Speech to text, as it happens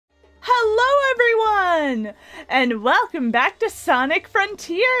Hello everyone! And welcome back to Sonic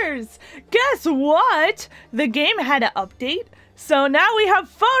Frontiers! Guess what? The game had an update, so now we have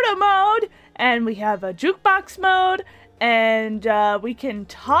photo mode, and we have a jukebox mode, and we can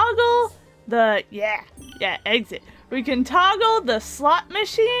toggle the, exit. We can toggle the slot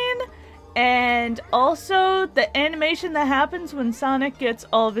machine, and also the animation that happens when Sonic gets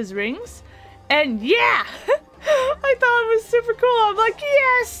all of his rings. And yeah! I thought it was super cool. I'm like,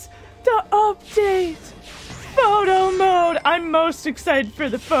 yes! The update! Photo mode! I'm most excited for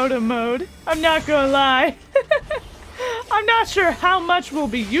the photo mode. I'm not gonna lie. I'm not sure how much we'll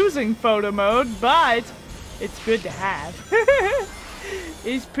be using photo mode, but it's good to have.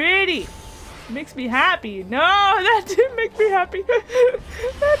 It's pretty. It makes me happy. No, that didn't make me happy.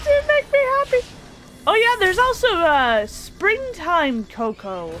 That didn't make me happy. Oh yeah, there's also springtime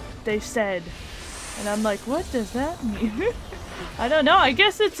Coco, they said. And I'm like, what does that mean? I don't know. I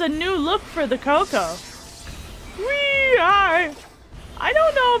guess it's a new look for the Coco. I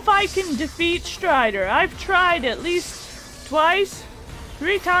don't know if I can defeat Strider. I've tried at least twice,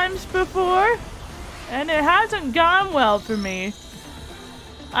 3 times before, and it hasn't gone well for me.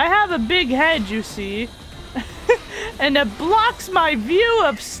 I have a big head, you see, and it blocks my view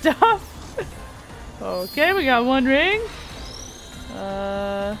of stuff. Okay, we got 1 ring. Is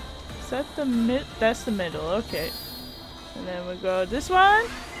that the that's the middle, okay. And then we go this one.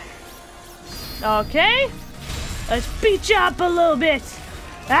 Okay. Let's beat you up a little bit.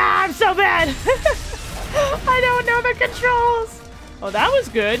 Ah, I'm so bad. I don't know the controls. Oh, that was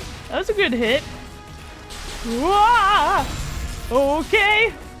good. That was a good hit. Whoa!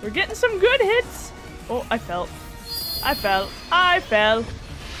 Okay. We're getting some good hits. Oh, I fell. I fell. I fell.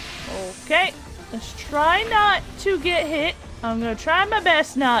 Okay. Let's try not to get hit. I'm gonna try my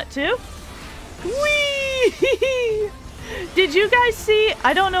best not to. Whee! Did you guys see?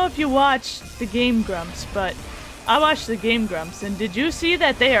 I don't know if you watched the Game Grumps, but I watched the Game Grumps, and did you see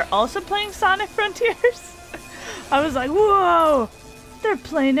that they are also playing Sonic Frontiers? I was like, whoa! They're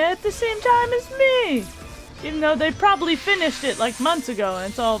playing it at the same time as me! Even though they probably finished it like months ago, and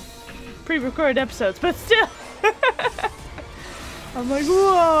it's all pre-recorded episodes, but still! I'm like,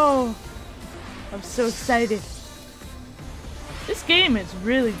 whoa! I'm so excited. This game is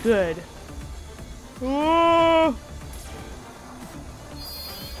really good. Oh,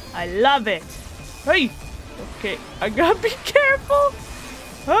 I love it. Hey, okay, I gotta be careful.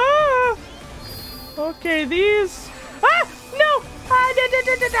 Ah, okay, these. Ah, no!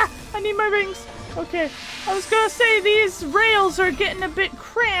 I need my rings. Okay, I was gonna say these rails are getting a bit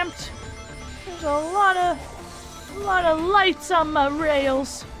cramped. There's a lot of lights on my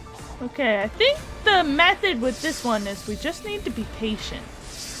rails. Okay, I think the method with this one is we just need to be patient.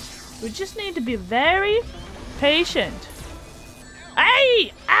 We just need to be very patient.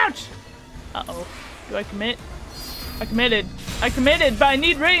 Hey! Ouch! Uh-oh. Do I commit? I committed. I committed, but I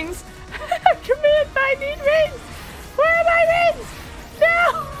need rings. I committed, but I need rings! Where are my rings?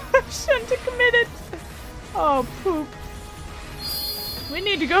 No! I shouldn't have committed. Oh, poop. We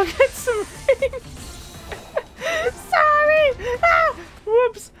need to go get some rings. Sorry! Ah!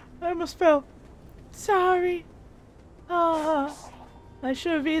 Whoops! I almost fell. Sorry. I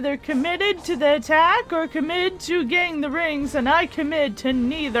should have either committed to the attack or committed to getting the rings, and I commit to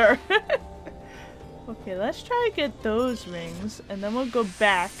neither. Okay, let's try to get those rings, and then we'll go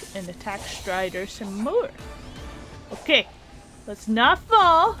back and attack Strider some more. Okay, let's not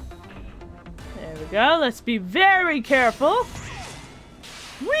fall. There we go. Let's be very careful.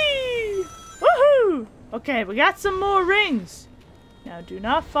 Whee! Woohoo! Okay, we got some more rings. Now, do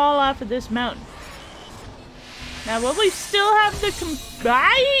not fall off of this mountain. Now, will we still have the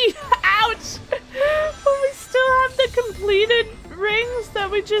ouch! Will we still have the completed rings that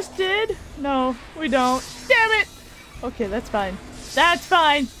we just did? No, we don't. Damn it! Okay, that's fine. That's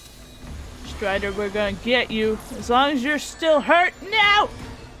fine. Strider, we're gonna get you. As long as you're still hurt. No!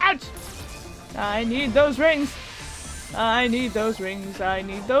 Ouch! I need those rings. I need those rings. I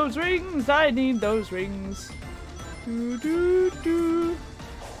need those rings. I need those rings. Do do do.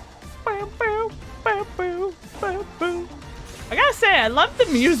 Bow, bow, bow, bow, bow, bow. I gotta say, I love the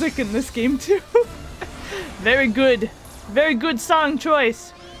music in this game too. Very good. Very good song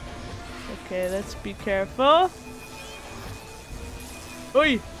choice. Okay, let's be careful.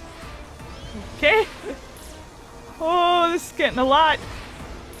 Oi. Okay. Oh, this is getting a lot.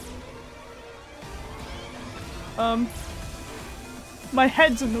 My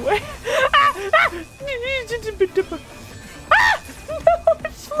head's in the way. Ah! Ah! Ah! No,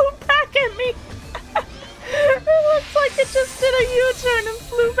 it flew back at me. It looks like it just did a U-turn and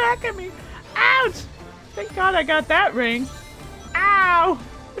flew back at me. Ouch! Thank God I got that ring. Ow!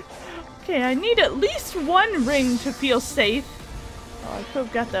 Okay, I need at least one ring to feel safe. Oh, I could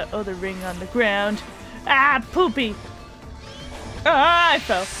have got that other ring on the ground. Ah, poopy. Ah, I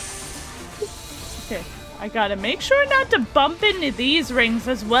fell. Okay, I gotta make sure not to bump into these rings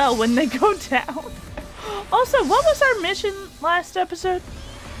as well when they go down. Also, what was our mission last episode?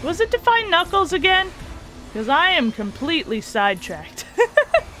 Was it to find Knuckles again? Because I am completely sidetracked.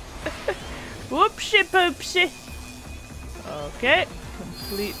 Whoopsie poopsie. Okay,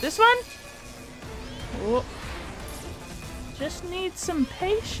 complete this one. Whoop. Just need some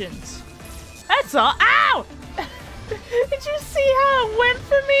patience. That's all. Ow! Did you see how it went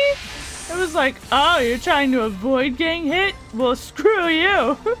for me? It was like, oh, you're trying to avoid getting hit? Well, screw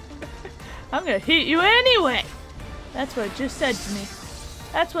you. I'm gonna hit you anyway. That's what it just said to me.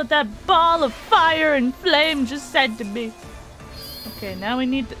 That's what that ball of fire and flame just said to me. Okay, now we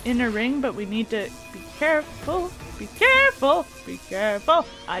need the inner ring, but we need to be careful. Be careful. Be careful.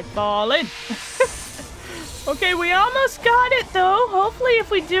 I've fallen. Okay, we almost got it though. Hopefully if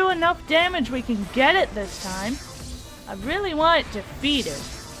we do enough damage we can get it this time. I really want it defeated.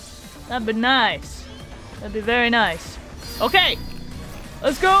 That'd be nice. That'd be very nice. Okay,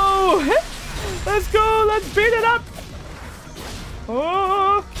 let's go. Let's go. Let's beat it up.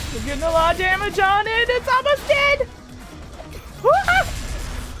 Oh, we're getting a lot of damage on it. It's almost dead.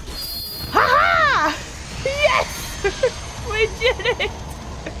 Ha-ha! Yes! We did it!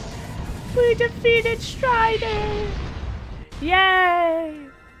 We defeated Strider! Yay!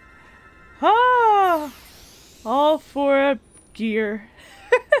 Ah! All for a gear.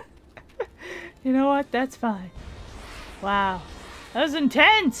 You know what? That's fine. Wow. That was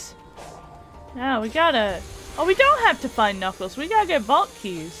intense! Now we gotta... Oh, we don't have to find Knuckles. We gotta get vault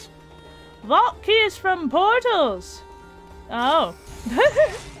keys. Vault keys from portals! Oh.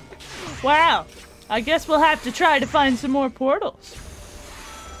 Wow. I guess we'll have to try to find some more portals.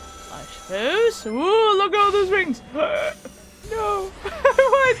 I suppose. Ooh, look at all those rings. No. I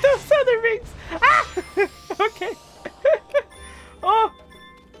want those other rings. Ah! Okay. Oh,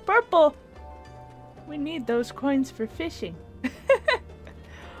 purple. We need those coins for fishing.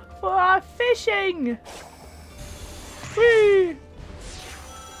 For our fishing. Whee!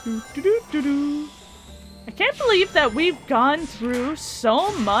 Do, do, do, do, do. I can't believe that we've gone through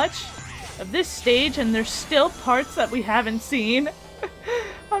so much of this stage and there's still parts that we haven't seen.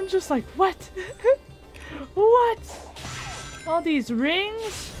 I'm just like, what? What? All these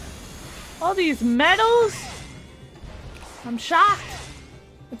rings? All these medals? I'm shocked.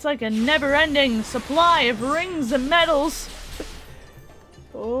 It's like a never-ending supply of rings and medals.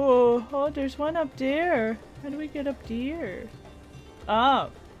 Oh, there's one up there. How do we get up here? Oh,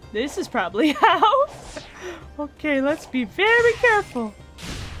 this is probably how. Okay, let's be very careful.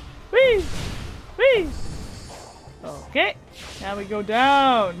 Whee! Whee! Okay, now we go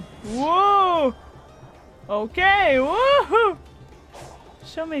down. Whoa! Okay, whoa!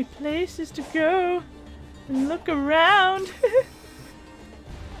 So many places to go and look around.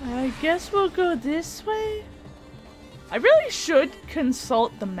 I guess we'll go this way. I really should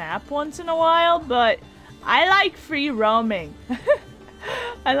consult the map once in a while, but I like free roaming.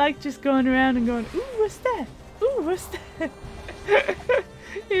 I like just going around and going, ooh, what's that? Ooh, what's that?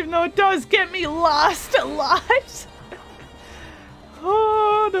 Even though it does get me lost a lot.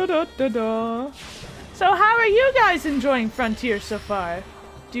 Oh, da da da da. So how are you guys enjoying Frontier so far?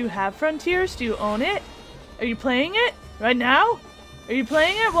 Do you have Frontiers? Do you own it? Are you playing it right now? Are you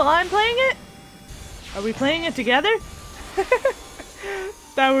playing it while I'm playing it? Are we playing it together?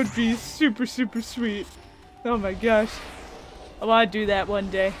 That would be super, super sweet. Oh my gosh. I want to do that one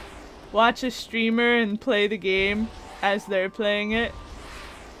day. Watch a streamer and play the game as they're playing it.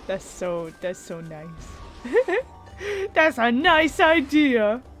 That's so nice. That's a nice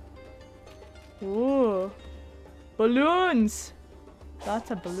idea. Ooh. Balloons.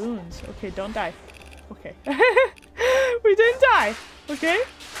 Lots of balloons. Okay, don't die. Okay. We didn't die. Okay.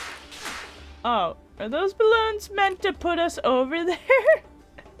 Oh, are those balloons meant to put us over there?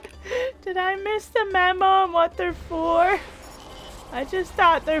 Did I miss the memo on what they're for? I just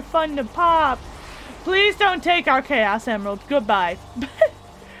thought they're fun to pop. Please don't take our Chaos Emerald. Goodbye.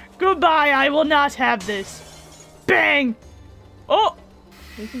 Goodbye, I will not have this. Bang! Oh!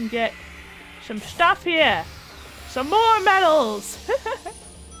 We can get some stuff here. Some more medals!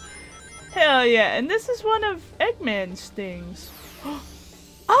 Hell yeah, and this is one of Eggman's things.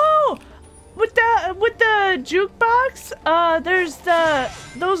 Oh! With the jukebox, there's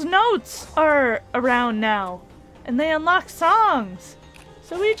those notes are around now. And they unlock songs.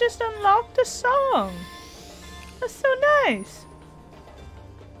 So we just unlocked a song. That's so nice.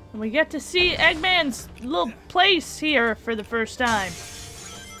 And we get to see Eggman's little place here for the first time.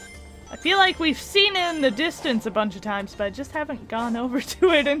 A feel like we've seen it in the distance a bunch of times, but I just haven't gone over to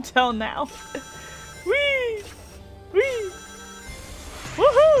it until now. Whee! Whee!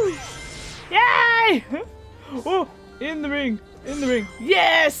 Woohoo! Yay! Oh, in the ring. In the ring.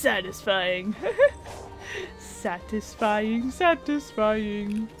 Yes, satisfying. Satisfying,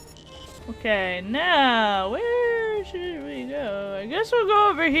 satisfying. Okay, now, where should we go? I guess we'll go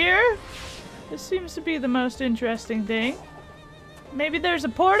over here. This seems to be the most interesting thing. Maybe there's a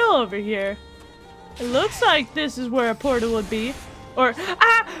portal over here. It looks like this is where a portal would be. Or,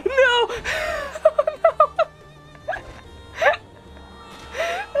 ah, no! Oh, no!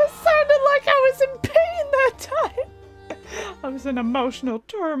 It sounded like I was in pain that time. I was in emotional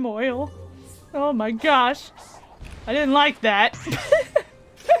turmoil. Oh my gosh. I didn't like that.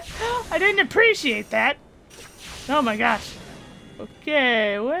 I didn't appreciate that. Oh my gosh.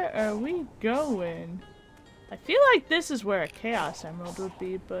 Okay, where are we going? I feel like this is where a Chaos Emerald would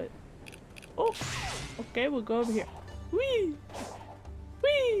be, but... Oh, okay, we'll go over here. Whee!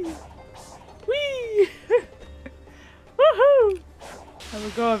 Whee! Whee! Woohoo! I will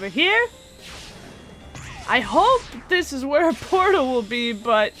go over here. I hope this is where a portal will be,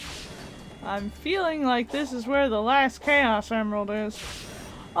 but... I'm feeling like this is where the last Chaos Emerald is.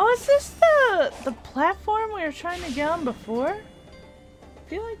 Oh, is this the platform we were trying to get on before? I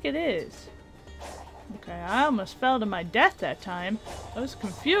feel like it is. Okay, I almost fell to my death that time. I was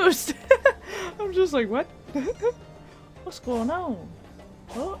confused. I'm just like, what? What's going on?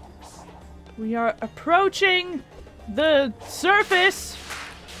 Oh, we are approaching the surface,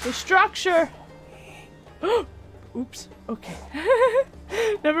 the structure. Oops. Okay.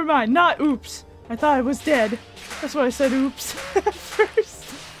 Never mind. Not oops. I thought I was dead. That's why I said oops at first.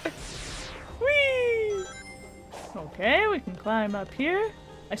 Whee! Okay, we can climb up here.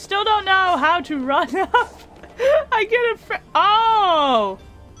 I still don't know how to run up. I get a oh!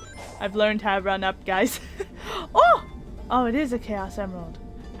 I've learned how to run up, guys. Oh! Oh, it is a Chaos Emerald.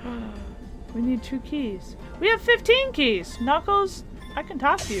 We need 2 keys. We have 15 keys. Knuckles, I can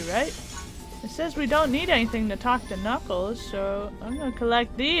talk to you, right? It says we don't need anything to talk to Knuckles, so I'm gonna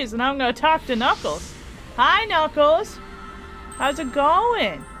collect these and I'm gonna talk to Knuckles. Hi, Knuckles! How's it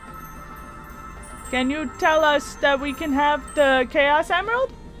going? Can you tell us that we can have the Chaos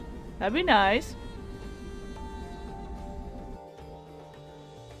Emerald? That'd be nice.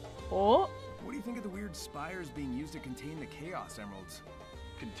 Oh. What do you think of the weird spires being used to contain the Chaos Emeralds?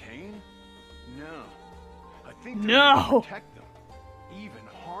 Contain? No. I think they're No. to protect them. Even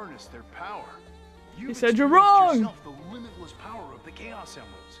harness their power. You said you're wrong. Yourself the limitless power of the Chaos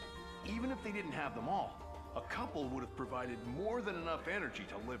Emeralds. Even if they didn't have them all, a couple would have provided more than enough energy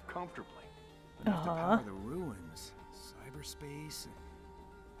to live comfortably. Enough to power the ruins, cyberspace.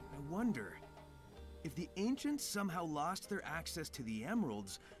 I wonder if the ancients somehow lost their access to the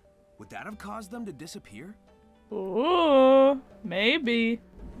emeralds. Would that have caused them to disappear? Ooh, maybe.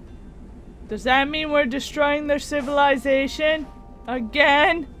 Does that mean we're destroying their civilization?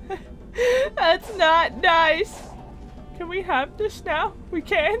 Again? That's not nice. Can we have this now? We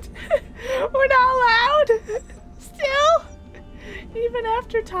can't. We're not allowed. Still? Even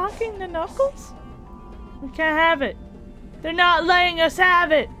after talking to Knuckles? We can't have it. They're not letting us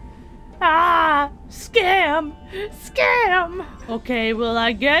have it. Ah, scam! Scam! Okay, well,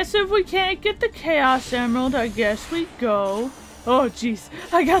 I guess if we can't get the Chaos Emerald, I guess we go. Oh, jeez.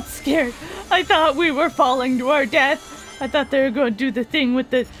 I got scared. I thought we were falling to our death. I thought they were going to do the thing with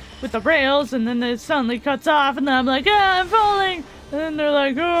the rails, and then it suddenly cuts off, and then I'm like, ah, I'm falling! And then they're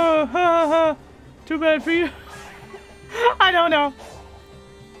like, oh, ha, ha. Too bad for you. I don't know.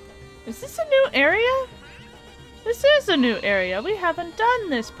 Is this a new area? This is a new area. We haven't done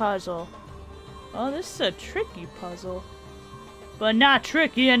this puzzle. Oh, this is a tricky puzzle. But not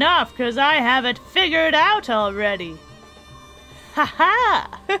tricky enough, because I have it figured out already.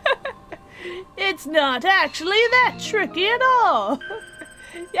 Ha-ha! It's not actually that tricky at all.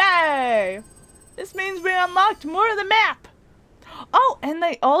 Yay! This means we unlocked more of the map. Oh, and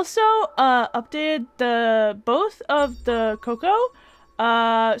they also updated both of the cocoa.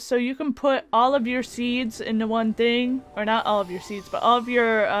 So you can put all of your seeds into one thing, or not all of your seeds, but all of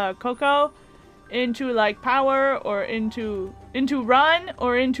your cocoa into like power, or into run,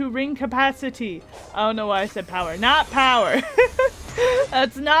 or into ring capacity. I don't know why I said power. Not power.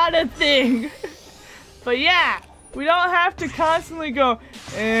 That's not a thing. But yeah, we don't have to constantly go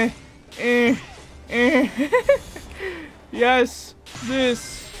yes,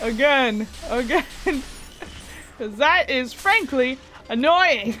 this, again. Because that is frankly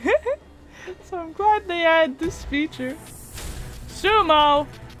annoying. So I'm glad they added this feature. Sumo!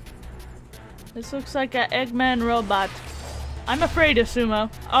 This looks like an Eggman robot. I'm afraid of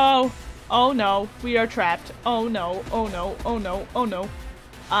Sumo. Oh, Oh no, we are trapped. Oh no, oh no, oh no, oh no.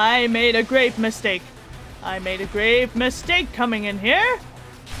 I made a grave mistake. I made a grave mistake coming in here.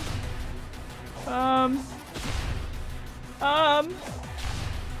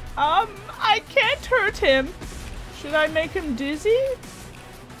 I can't hurt him. Should I make him dizzy?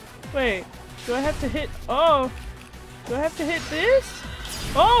 Wait, do I have to hit, oh. Do I have to hit this?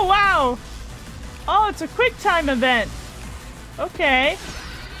 Oh, wow. Oh, it's a quick time event. Okay.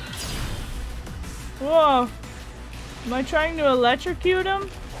 Whoa. Am I trying to electrocute him?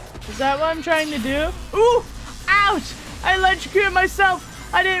 Is that what I'm trying to do? Ooh! Ouch! I electrocuted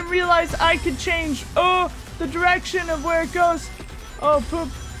myself! I didn't realize I could change, oh, the direction of where it goes. Oh, poop.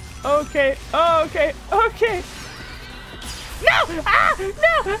 Okay. Oh, okay. Okay. No! Ah!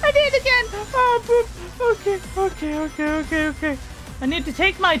 No! I did it again! Oh, poop. Okay. Okay, okay, okay, okay. I need to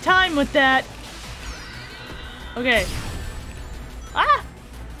take my time with that. Okay. Ah!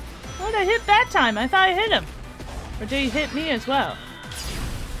 What did I hit that time? I thought I hit him. Or did he hit me as well?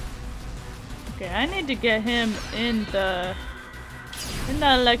 Okay, I need to get him in the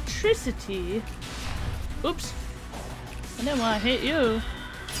electricity. Oops. I didn't want to hit you.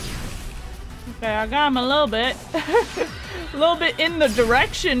 Okay, I got him a little bit. A little bit in the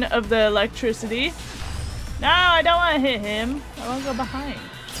direction of the electricity. No, I don't want to hit him. I want to go behind.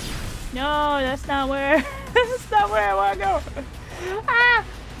 No, that's not where. That's not where I want to go. Ah!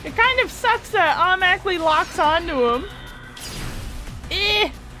 It kind of sucks that it automatically locks onto him.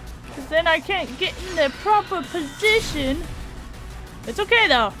 Because then I can't get in the proper position. It's okay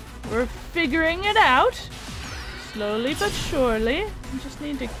though. We're figuring it out. Slowly but surely. I just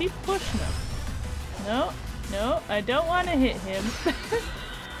need to keep pushing him. No, no, I don't want to hit him.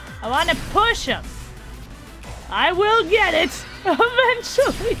 I want to push him. I will get it.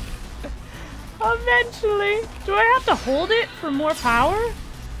 Eventually. Eventually. Do I have to hold it for more power?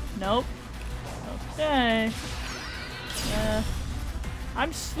 Nope. Okay.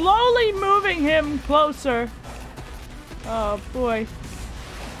 I'm slowly moving him closer. Oh boy.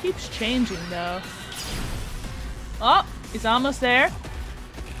 Keeps changing though. Oh, he's almost there.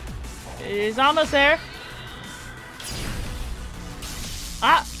 He's almost there.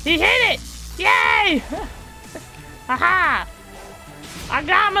 Ah, he hit it! Yay! Haha! I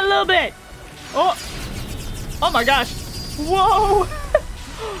got him a little bit. Oh! Oh my gosh! Whoa!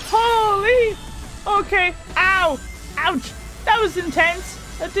 Holy! Okay. Ow! Ouch! That was intense.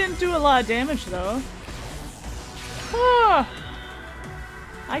 That didn't do a lot of damage though. Oh.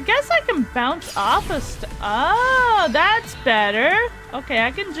 I guess I can bounce off of oh, that's better. Okay,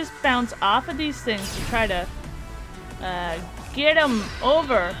 I can just bounce off of these things to try to get them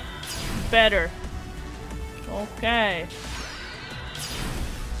over better. Okay.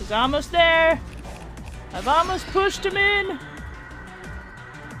 He's almost there. I've almost pushed him in.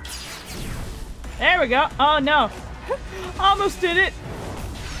 There we go. Oh no. Almost did it.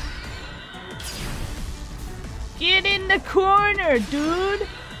 Get in the corner, dude.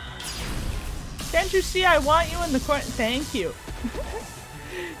 Can't you see I want you in the corner? Thank you.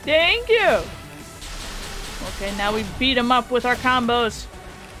 Thank you. Okay, now we beat him up with our combos.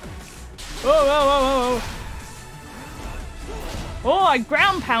 Whoa, whoa, whoa, whoa, whoa. Oh, I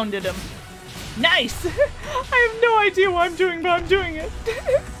ground pounded him. Nice. I have no idea what I'm doing, but I'm doing it.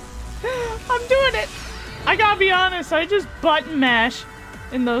 I'm doing it. I gotta be honest, I just button mash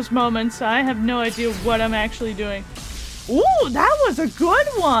in those moments. I have no idea what I'm actually doing. Ooh, that was a good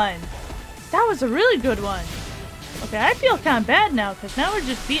one. That was a really good one. Okay, I feel kind of bad now because now we're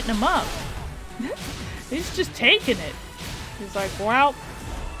just beating him up. He's just taking it. He's like, well,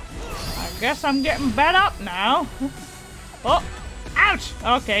 I guess I'm getting bet up now. Oh, ouch.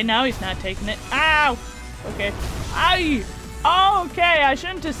 Okay, now he's not taking it. Ow. Okay. Aye. Okay, I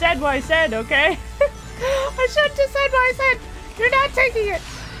shouldn't have said what I said, okay? I shouldn't have said what I said. You're not taking it.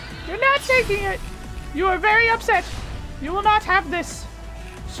 You're not taking it. You are very upset. You will not have this.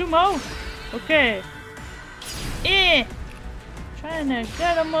 Sumo. Okay. Trying to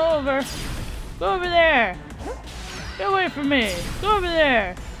get him over. Go over there. Get away from me. Go over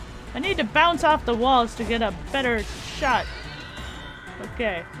there. I need to bounce off the walls to get a better shot.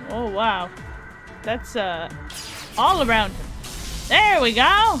 Okay. Oh, wow. That's, all around him. There we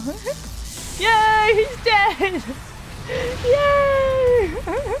go. Yay, he's dead. Yay.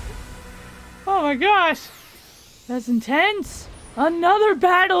 Oh my gosh. That's intense. Another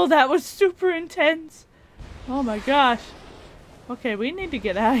battle that was super intense. Oh my gosh. Okay, we need to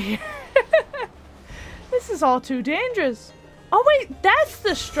get out of here. This is all too dangerous. Oh wait, that's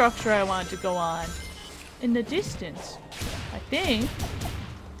the structure I wanted to go on. In the distance, I think.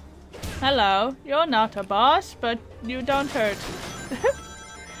 Hello, you're not a boss, but you don't hurt.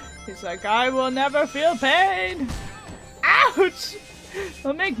 He's like, I will never feel pain. Ouch!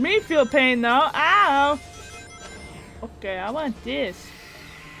 Don't make me feel pain though. Ow! Okay, I want this.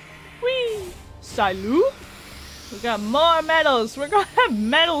 Whee! Salute! We got more medals. We're gonna have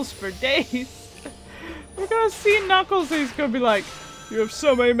medals for days. We're gonna see Knuckles. He's gonna be like, you have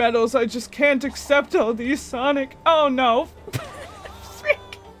so many medals, I just can't accept all these, Sonic. Oh no. Frick.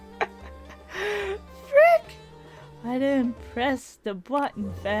 Frick. I didn't press the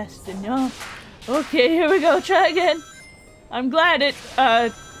button fast enough. Okay, here we go. Try again. I'm glad it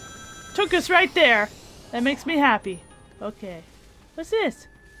took us right there. That makes me happy. Okay. What's this?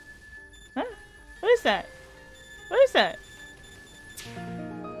 Huh? What is that? What is that?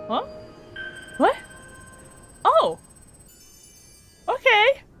 Huh? What? Oh!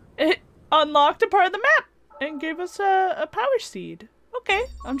 Okay. It unlocked a part of the map and gave us a power seed. Okay.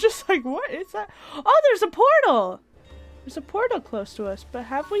 I'm just like, what is that? Oh, there's a portal! There's a portal close to us, but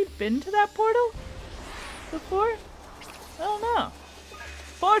have we been to that portal before? I don't know.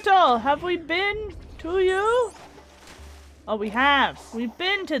 Portal, have we been to you? Oh, we have. We've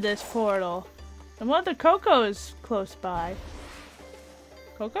been to this portal. And one of the Cocos close by.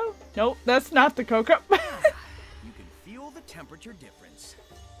 Coco? Nope, that's not the Coco. You can feel the temperature difference.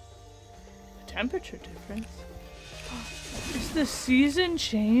 Temperature difference? Is the season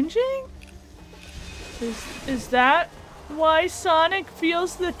changing? Is that why Sonic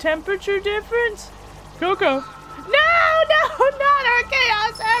feels the temperature difference? Coco. No, not our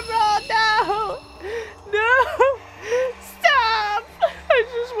Chaos Emerald, no! No! Stop! I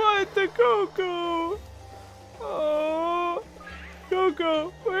just want the Coco. Oh,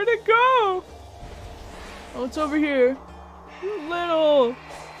 Coco, where'd it go? Oh, it's over here. You little,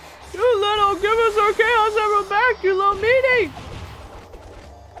 give us our Chaos Emerald back, you little meanie!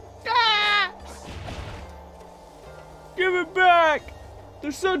 Ah! Give it back!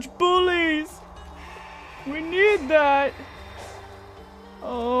 They're such bullies! We need that!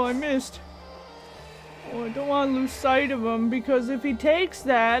 Oh, I missed. Oh, I don't want to lose sight of him, because if he takes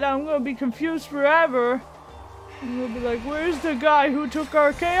that, I'm gonna be confused forever. I'm gonna be like, where's the guy who took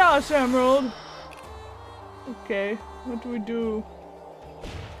our Chaos Emerald? Okay, what do we do?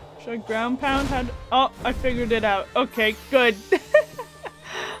 Should I ground pound? Oh, I figured it out. Okay, good.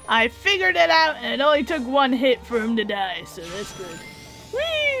 I figured it out, and it only took one hit for him to die, so that's good.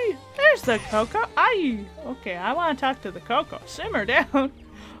 Whee! There's the Coco. Aye! Okay, I want to talk to the Coco. Simmer down.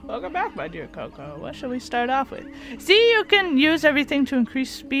 Welcome back, my dear Coco. What shall we start off with? See, you can use everything to increase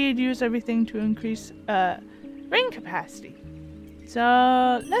speed, use everything to increase ring capacity.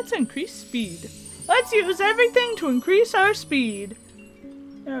 So, let's increase speed. Let's use everything to increase our speed.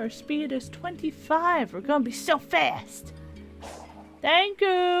 Our speed is 25. We're gonna be so fast. Thank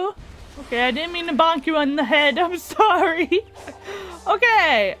you. Okay, I didn't mean to bonk you on the head. I'm sorry.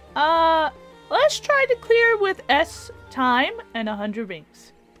 Okay, let's try to clear with S time and 100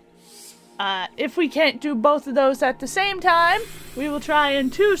 rings. If we can't do both of those at the same time, we will try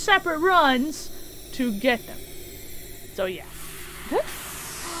in 2 separate runs to get them. So yeah.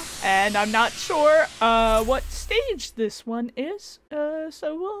 And I'm not sure what stage this one is,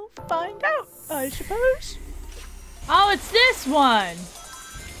 so we'll find out, I suppose. Oh, it's this one!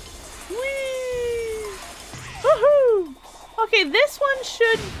 Whee! Woohoo! Okay, this one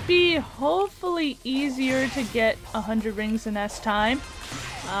should be hopefully easier to get 100 rings in S time.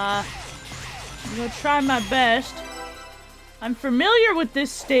 I'm gonna try my best. I'm familiar with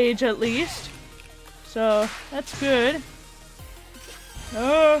this stage at least, so that's good.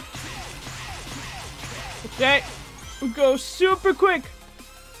 Okay, we go super quick.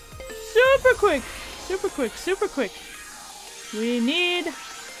 Super quick. Super quick, super quick. We need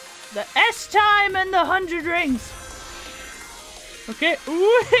the S time and the 100 rings. Okay,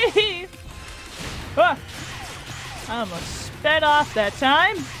 whee! Ah, I almost sped off that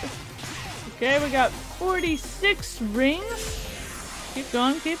time. Okay, we got 46 rings. Keep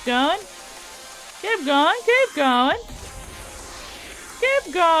going, keep going. Keep going, keep going.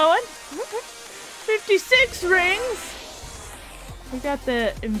 Keep going. 56 rings. We got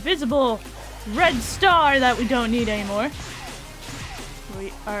the invisible red star that we don't need anymore.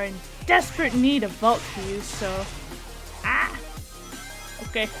 We are in desperate need of vault keys, so... Ah!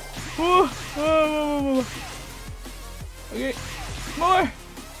 Okay. Whoa, whoa, whoa, whoa. Okay. More!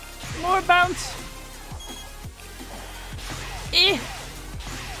 More bounce! Eh!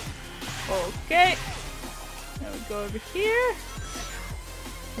 Okay. Now we go over here.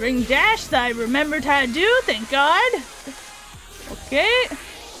 Ring dash that I remembered how to do, thank God! Okay.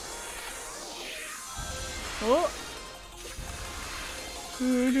 Oh.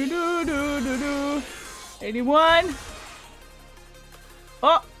 81.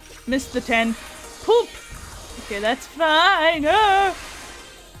 Oh. Missed the 10. Poop! Okay, that's fine.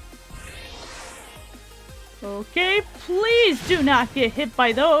 Okay, please do not get hit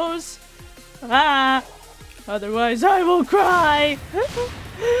by those. Otherwise I will cry.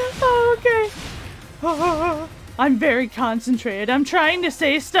 Okay. I'm very concentrated. I'm trying to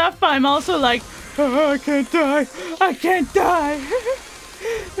say stuff, but I'm also like, I can't die. I can't die.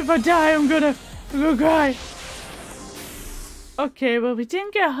 If I die, I'm gonna cry. Okay, well, we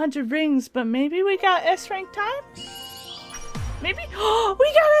didn't get 100 rings, but maybe we got S rank time? Maybe? Oh,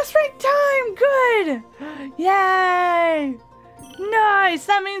 we got S rank time! Good! Yay! Nice!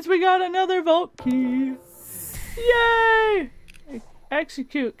 That means we got another vault key. Yay!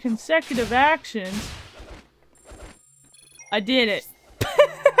 Execute consecutive actions. I did it.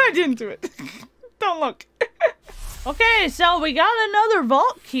 I didn't do it. Don't look. Okay, so we got another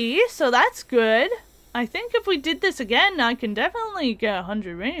vault key, so that's good. I think if we did this again, I can definitely get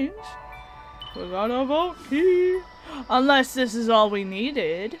 100 rings. We got a vault key. Unless this is all we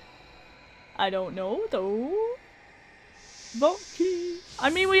needed. I don't know, though. Vault key. I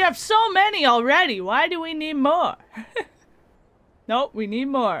mean, we have so many already. Why do we need more? Nope, we need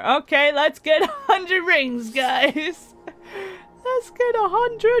more. Okay, let's get 100 rings, guys. Let's get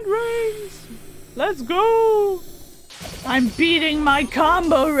 100 rings. Let's go. I'm beating my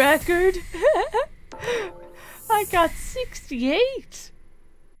combo record. I got 68.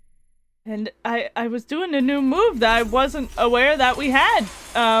 And I was doing a new move that I wasn't aware that we had.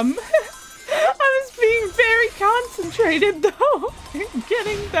 I was being very concentrated though in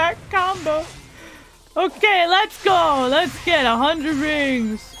getting that combo. Okay, let's go. Let's get 100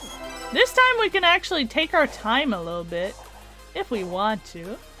 rings. This time we can actually take our time a little bit if we want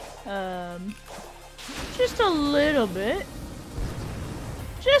to. Just a little bit.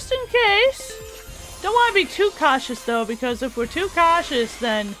 Just in case. Don't want to be too cautious though, because if we're too cautious,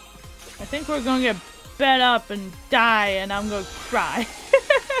 then I think we're gonna get bed up and die, and I'm gonna cry.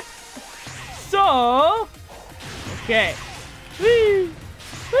 So, okay. Whee!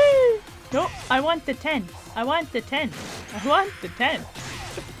 Whee! No, I want the 10. I want the 10. I want the 10.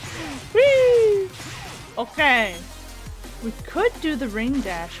 Whee! Okay. We could do the ring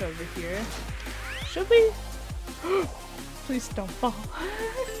dash over here. Should we? Please don't fall.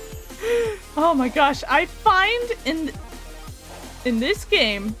 Oh my gosh, I find in this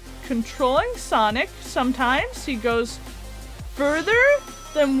game, controlling Sonic, sometimes he goes further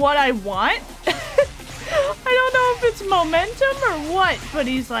than what I want. I don't know if it's momentum or what, but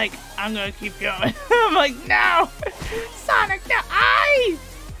he's like, I'm gonna keep going. I'm like, no! Sonic, no! Aye!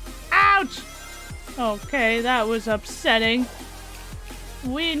 Ouch! Okay, that was upsetting.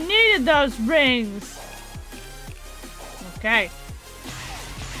 We needed those rings. Okay.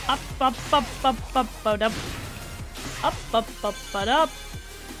 Up, up, up, up, up, up, up. Up, up, up, up, up.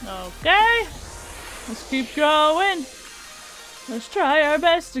 Okay. Let's keep going. Let's try our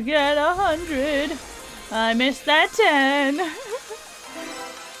best to get 100. I missed that 10.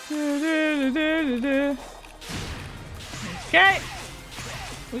 Okay.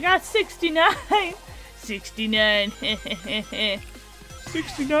 We got 69. 69.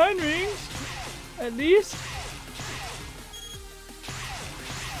 69 rings. At least.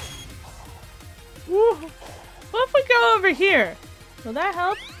 Woo. What if we go over here? Will that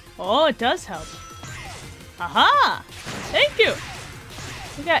help? Oh, it does help. Aha! Thank you!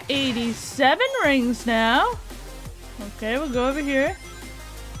 We got 87 rings now. Okay, we'll go over here.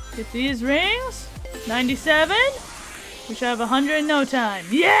 Get these rings. 97. We should have 100 in no time.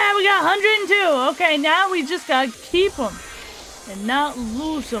 Yeah, we got 102! Okay, now we just gotta keep them. And not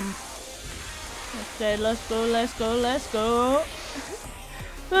lose them. Okay, let's go, let's go, let's go.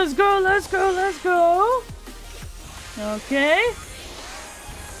 Let's go, let's go, let's go. Okay.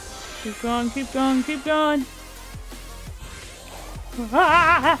 Keep going, keep going, keep going.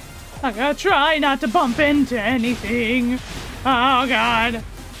 Ah, I gotta try not to bump into anything. Oh god.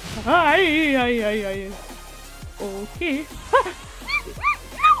 Ay, ay, ay, ay. Okay.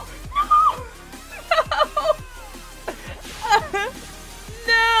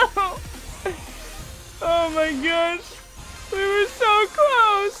 No! Oh my gosh. We were so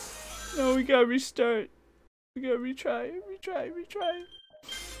close. No, we gotta restart. We gotta retry, retry, retry.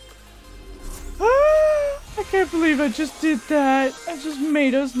 I can't believe I just did that. I just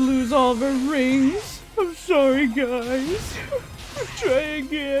made us lose all of our rings. I'm sorry, guys. Try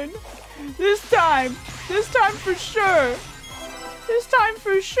again. This time for sure. This time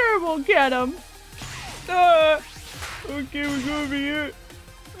for sure we'll get them. Okay, we go over here.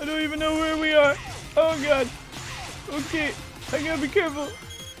 I don't even know where we are. Oh god. Okay, I gotta be careful.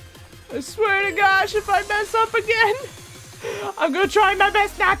 I swear to gosh, if I mess up again, I'm gonna try my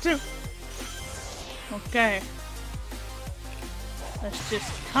best not to. Okay. Let's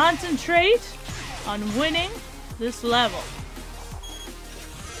just concentrate on winning this level.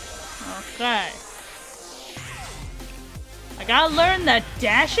 Okay. I gotta learn that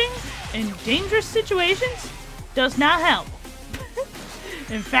dashing in dangerous situations does not help.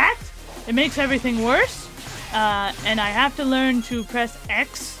 In fact, it makes everything worse. And I have to learn to press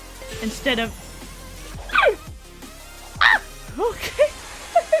X instead of... Okay.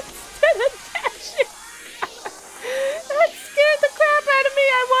 Instead of dashing. That scared the crap out of me.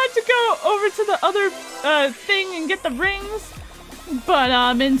 I wanted to go over to the other thing and get the rings. But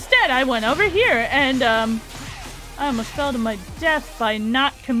instead I went over here and I almost fell to my death by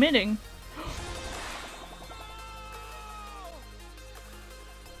not committing.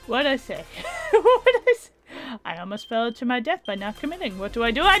 What'd I say? What'd I say? I almost fell to my death by not committing. What do?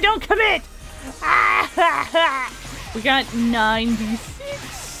 I don't commit! We got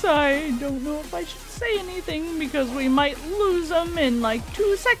 96. I don't know if I should say anything because we might lose them in like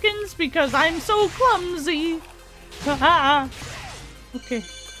 2 seconds because I'm so clumsy. Okay.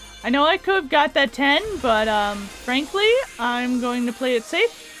 I know I could have got that 10, but frankly, I'm going to play it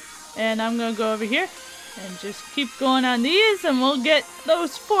safe. And I'm going to go over here and just keep going on these and we'll get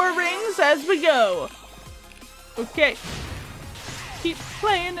those 4 rings as we go. Okay. Keep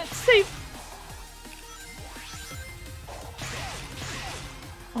playing it safe.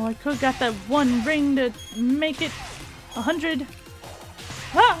 Oh, I could have got that 1 ring to make it 100.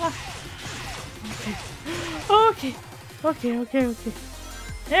 Ah! Okay. Okay.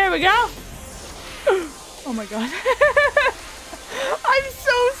 There we go. Oh my god. I'm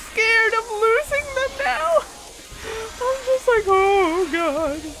so scared of losing them now. I'm just like, oh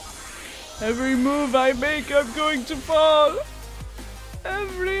god. Every move I make, I'm going to fall.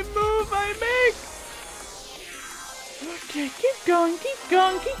 Every move I make. Okay, keep going.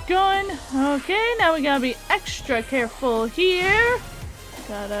 Okay, now we gotta be extra careful here.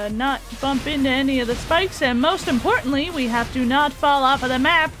 Gotta not bump into any of the spikes, and most importantly, we have to not fall off of the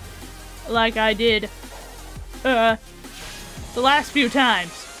map like I did the last few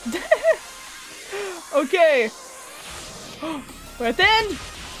times. Okay. Right then.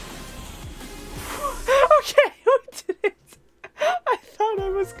 Okay, we did it. I thought I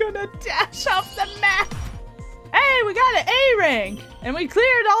was gonna dash off the map. Hey, we got an A rank, and we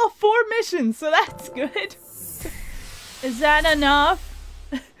cleared all 4 missions, so that's good. Is that enough?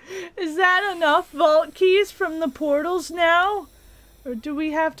 Is that enough vault keys from the portals now? Or do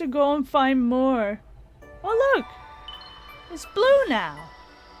we have to go and find more? Oh look! It's blue now.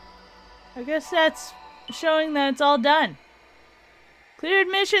 I guess that's showing that it's all done. Cleared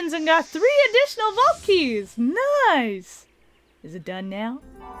missions and got 3 additional vault keys! Nice! Is it done now?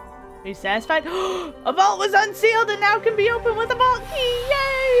 Are you satisfied? A vault was unsealed and now can be opened with a vault key!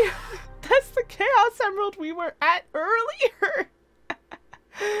 Yay! That's the Chaos Emerald we were at earlier!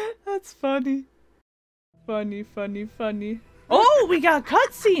 That's funny. Funny. Oh, we got a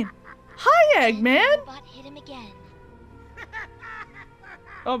cutscene! Hi, Eggman! Hit him again.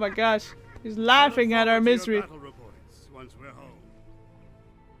 Oh my gosh, he's laughing at our misery. Once we're home.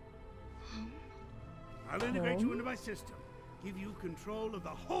 I'll integrate you into my system. Give you control of the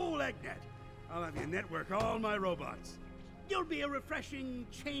whole EggNet. I'll have you network all my robots. You'll be a refreshing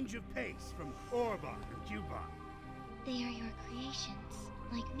change of pace from Orbot and Cubot. They are your creations,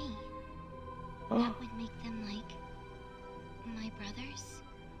 like me. Oh. That would make them like my brothers.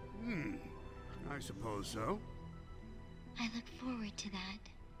 I suppose so. I look forward to that.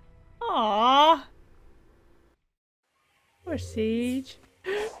 Aww. Poor Sage.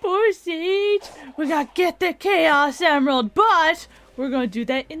 Poor Sage. We gotta get the Chaos Emerald, but we're gonna do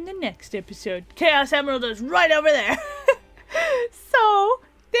that in the next episode. Chaos Emerald is right over there. So,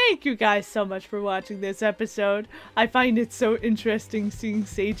 thank you guys so much for watching this episode. I find it so interesting seeing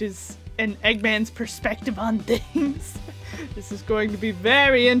Sage's and Eggman's perspective on things. This is going to be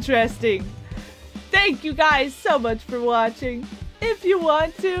very interesting. Thank you guys so much for watching. If you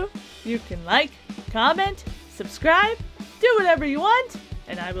want to, you can like, comment, subscribe, do whatever you want,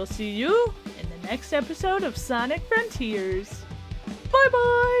 and I will see you in the next episode of Sonic Frontiers. Bye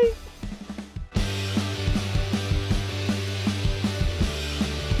bye!